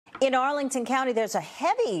In Arlington County, there's a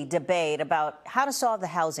heavy debate about how to solve the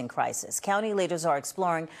housing crisis. County leaders are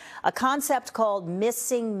exploring a concept called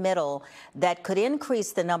missing middle that could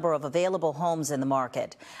increase the number of available homes in the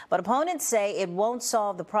market. But opponents say it won't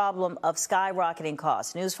solve the problem of skyrocketing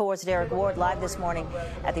costs. News 4's Derek Ward live this morning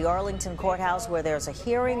at the Arlington courthouse, where there's a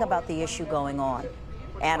hearing about the issue going on.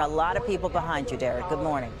 And a lot of people behind you, Derek. Good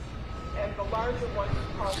morning.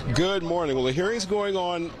 Good morning. Well, the hearing's going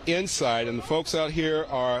on inside, and the folks out here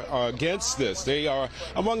are against this. They are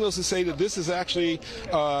among those who say that this is actually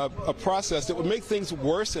a process that would make things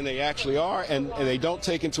worse than they actually are, and they don't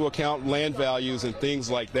take into account land values and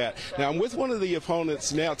things like that. Now, I'm with one of the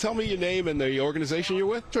opponents now. Tell me your name and the organization you're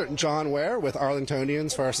with. Sure. John Ware with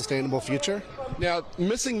Arlingtonians for a Sustainable Future. Now,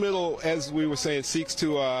 missing middle, as we were saying, seeks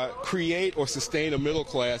to create or sustain a middle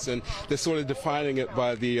class, and they're sort of defining it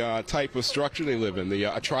by the type of structure they live in,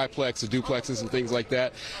 a triplex, the duplexes, and things like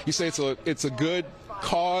that. You say it's a good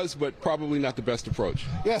cause, but probably not the best approach.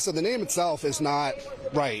 Yeah, so the name itself is not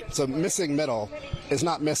right. So missing middle is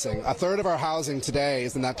not missing. A third of our housing today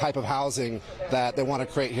is in that type of housing that they want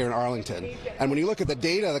to create here in Arlington. And when you look at the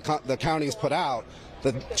data the county's put out,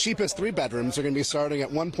 the cheapest 3 bedrooms are going to be starting at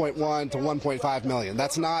 $1.1 to $1.5 million.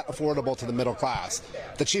 That's not affordable to the middle class.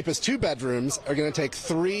 The cheapest 2 bedrooms are going to take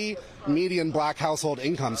 3 median black household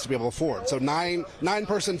incomes to be able to afford. So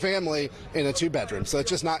nine-person family in a 2 bedroom. So it's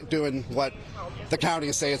just not doing what the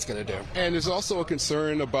counties say it's going to do. And there's also a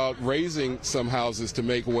concern about raising some houses to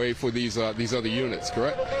make way for these other units,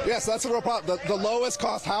 correct? Yes, that's a real problem. The lowest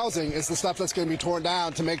cost housing is the stuff that's going to be torn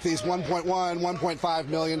down to make these $1.1, $1.5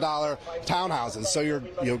 million townhouses. So you're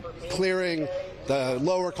clearing the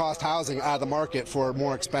lower cost housing out of the market for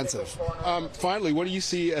more expensive. Finally, what do you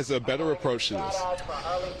see as a better approach to this?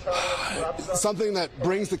 Something that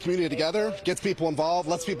brings the community together, gets people involved,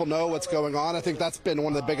 lets people know what's going on. I think that's been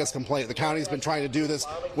one of the biggest complaints. The county's been trying to do this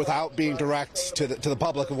without being direct to the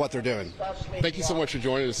public of what they're doing. Thank you so much for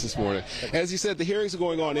joining us this morning. As you said, the hearings are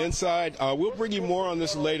going on inside. We'll bring you more on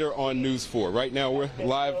this later on News 4. Right now, we're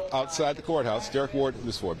live outside the courthouse. Derek Ward,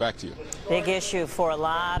 News 4. Back to you. Big issue for a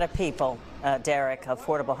lot of people, Derek,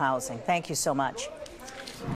 affordable housing. Thank you so much.